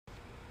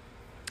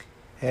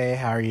Hey,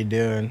 how are you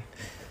doing?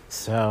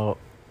 So,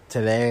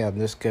 today I'm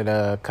just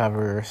gonna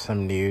cover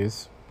some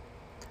news.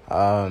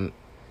 Um,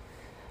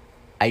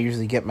 I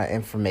usually get my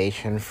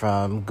information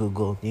from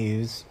Google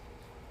News.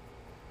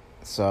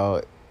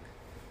 So,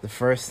 the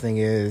first thing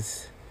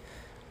is,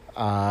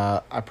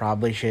 I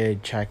probably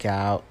should check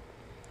out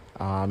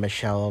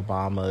Michelle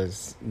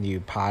Obama's new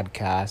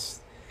podcast.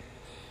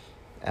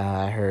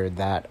 I heard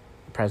that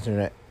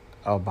President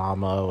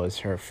Obama was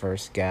her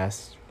first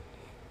guest.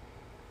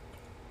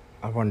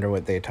 I wonder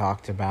what they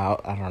talked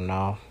about. I don't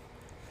know.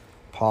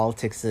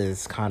 Politics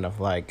is kind of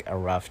like a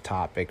rough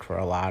topic for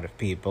a lot of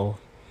people.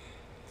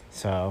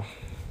 So,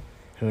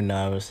 who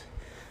knows?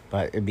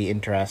 But it'd be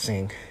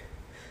interesting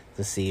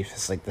to see if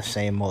it's like the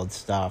same old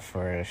stuff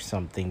or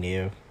something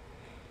new.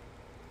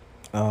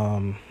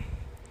 The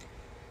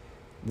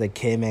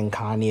Kim and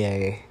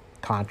Kanye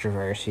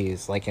controversy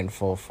is like in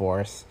full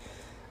force.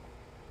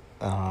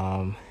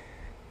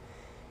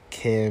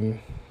 Kim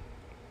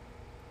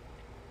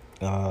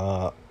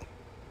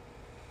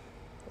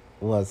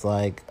was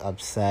like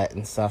upset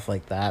and stuff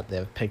like that. They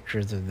have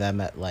pictures of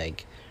them at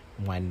like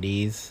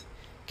Wendy's,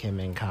 Kim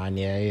and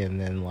Kanye, and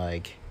then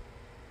like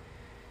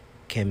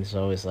Kim's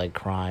always like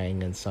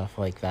crying and stuff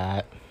like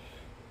that.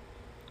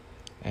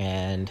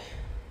 And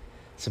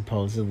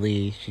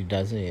supposedly she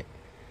doesn't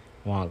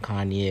want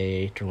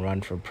Kanye to run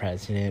for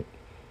president.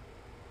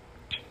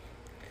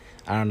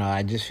 I don't know,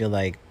 I just feel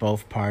like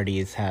both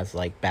parties has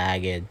like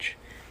baggage,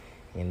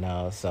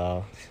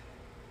 so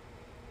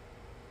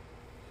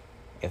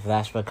if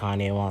that's what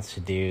Kanye wants to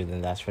do,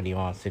 then that's what he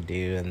wants to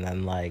do. And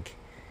then like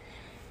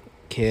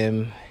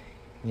Kim,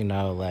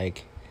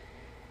 like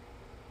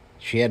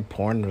she had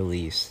porn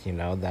released,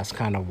 that's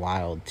kind of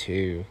wild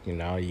too.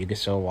 You can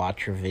still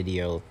watch her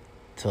video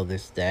till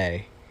this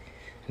day.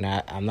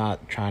 And I'm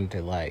not trying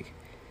to like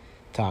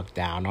talk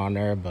down on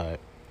her, but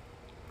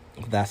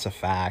that's a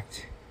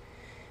fact.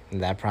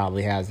 And that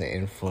probably has an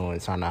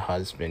influence on a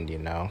husband,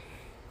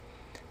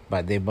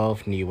 But they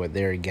both knew what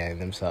they were getting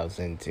themselves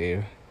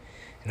into.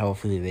 And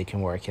hopefully they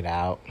can work it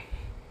out.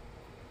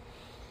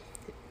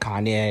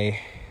 Kanye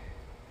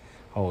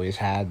always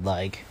had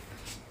like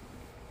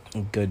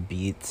good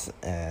beats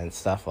and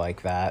stuff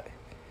like that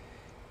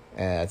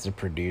as a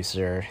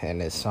producer,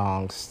 and his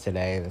songs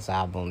today and his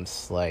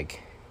albums,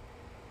 like,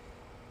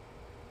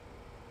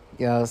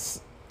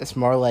 it's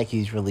more like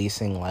he's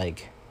releasing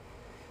like,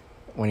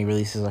 when he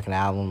releases like an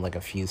album, like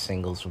a few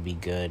singles will be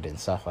good and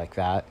stuff like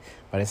that,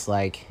 but it's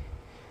like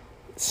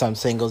some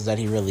singles that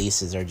he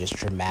releases are just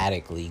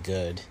dramatically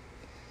good,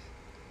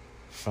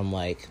 from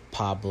like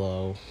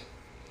Pablo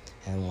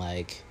and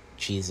like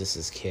Jesus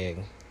is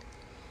King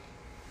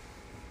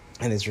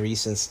and his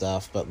recent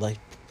stuff. But like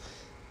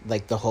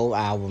the whole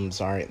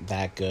albums aren't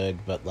that good,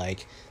 but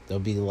like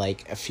there'll be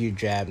like a few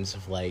gems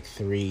of like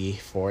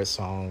 3-4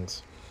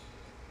 songs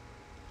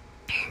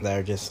that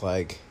are just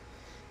like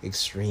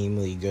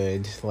extremely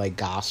good, like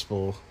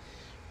Gospel,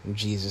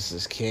 Jesus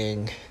is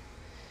King,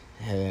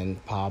 and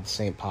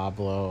St.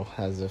 Pablo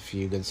has a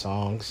few good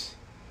songs.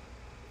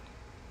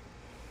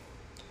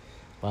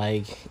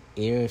 Like,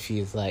 even if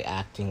he's like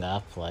acting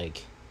up,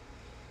 like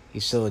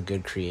he's still a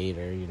good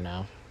creator,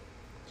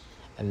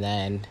 And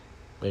then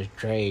with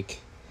Drake,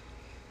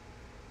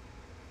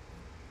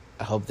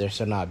 I hope they're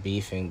still not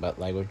beefing, but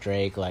like with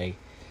Drake, like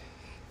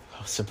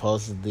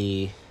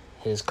supposedly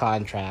his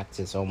contract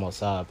is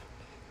almost up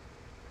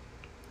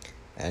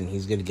and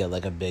he's gonna get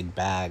like a big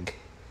bag,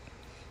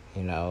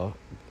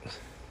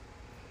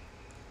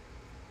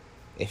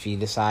 if he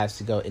decides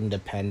to go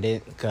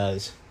independent,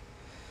 because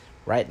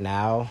right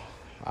now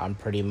I'm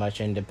pretty much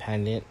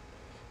independent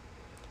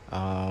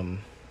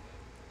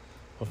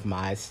with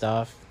my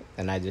stuff,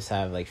 and I just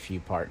have like few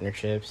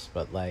partnerships.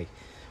 But like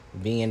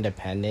being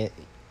independent,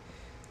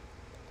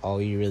 all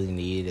you really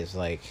need is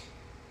like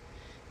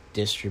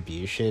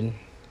distribution.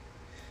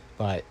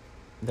 But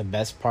the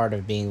best part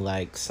of being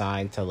like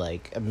signed to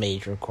like a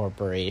major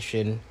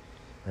corporation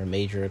or a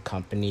major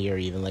company or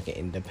even like an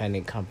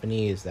independent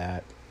company is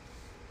that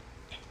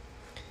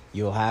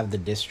you'll have the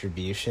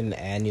distribution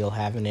and you'll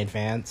have an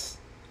advance.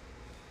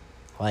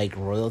 Like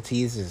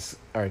royalties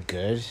are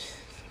good,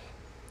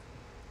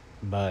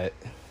 but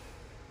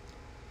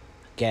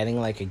getting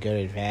like a good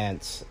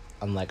advance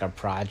on like a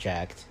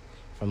project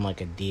from like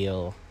a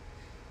deal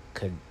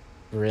could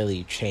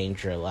really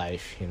change your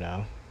life,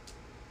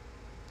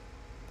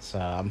 So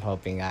I'm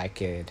hoping I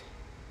could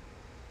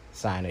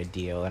sign a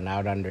deal, and I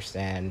would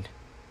understand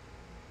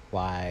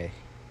why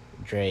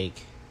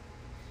Drake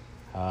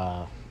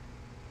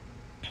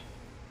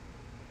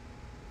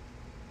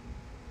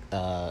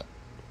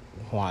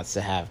wants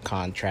to have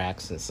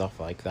contracts and stuff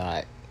like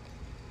that,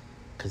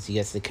 because he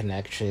gets the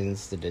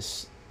connections,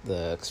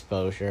 the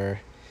exposure,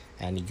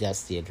 and he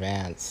gets the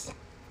advance.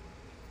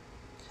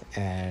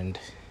 And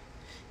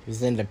if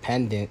he's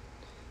independent,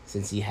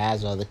 since he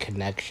has all the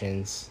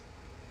connections,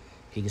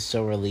 he can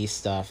still release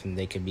stuff and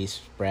they can be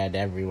spread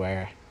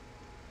everywhere.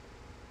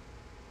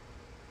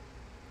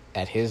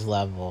 At his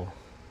level,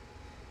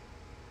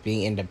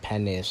 being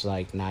independent is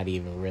like not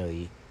even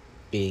really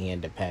being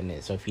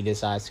independent. So if he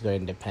decides to go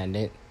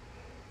independent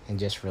and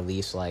just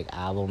release like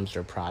albums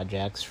or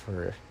projects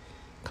for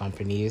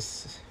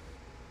companies,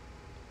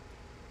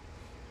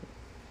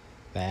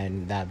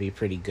 then that'd be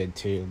pretty good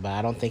too. But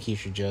I don't think he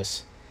should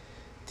just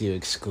do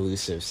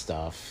exclusive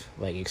stuff,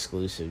 like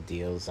exclusive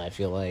deals. I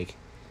feel like,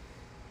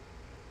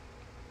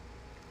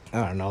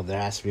 I don't know,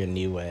 there has to be a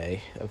new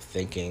way of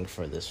thinking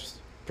for this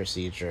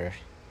procedure.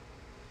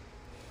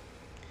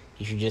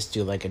 You should just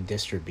do like a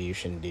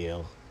distribution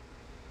deal,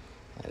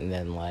 and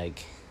then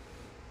like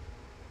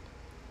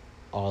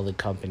all the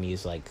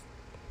companies like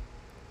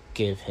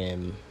give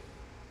him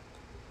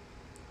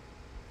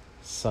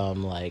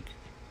some like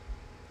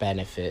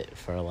benefit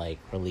for like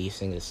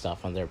releasing his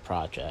stuff on their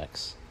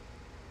projects,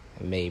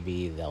 and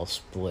maybe they'll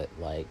split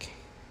like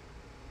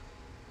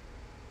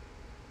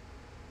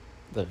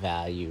the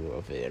value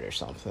of it or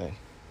something.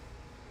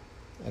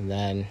 And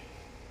then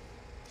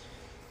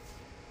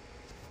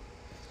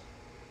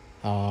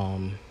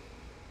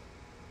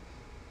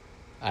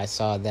I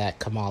saw that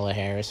Kamala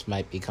Harris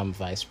might become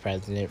vice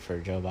president for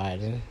Joe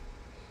Biden.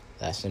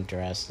 That's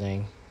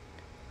interesting.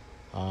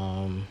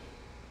 I'm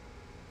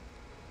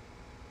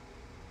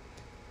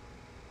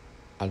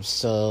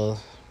still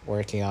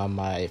working on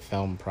my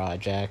film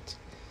project.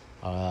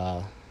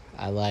 I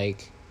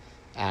like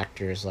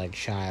actors like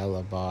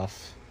Shia LaBeouf,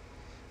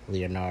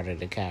 Leonardo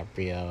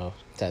DiCaprio,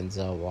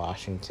 Denzel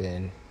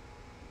Washington.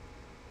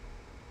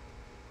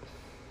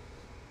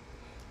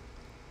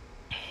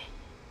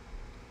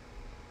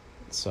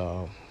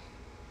 So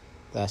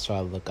that's what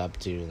I look up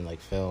to in like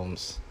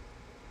films.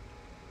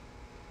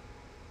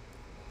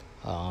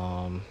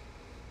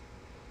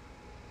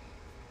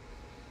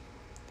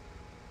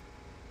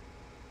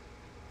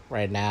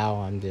 Right now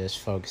I'm just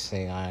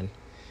focusing on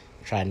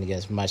trying to get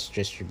as much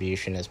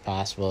distribution as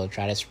possible,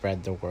 try to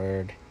spread the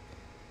word.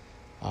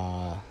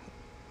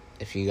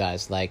 If you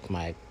guys like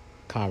my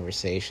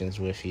conversations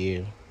with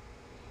you,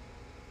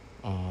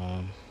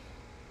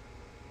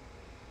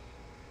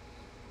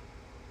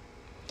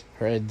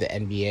 heard the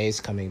NBA is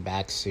coming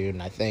back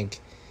soon. I think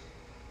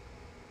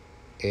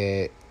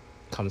it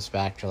comes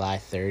back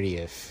July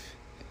 30th,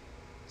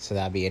 so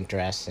that'd be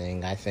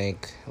interesting. I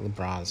think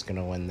LeBron's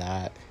gonna win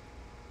that.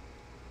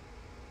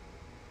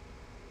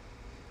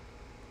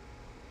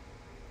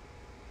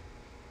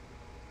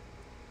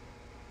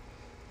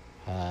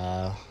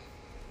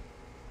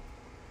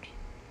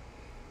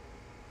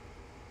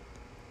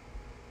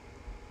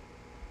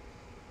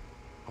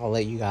 I'll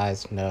let you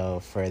guys know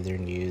further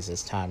news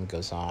as time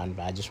goes on,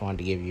 but I just wanted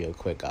to give you a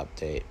quick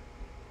update.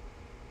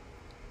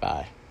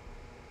 Bye.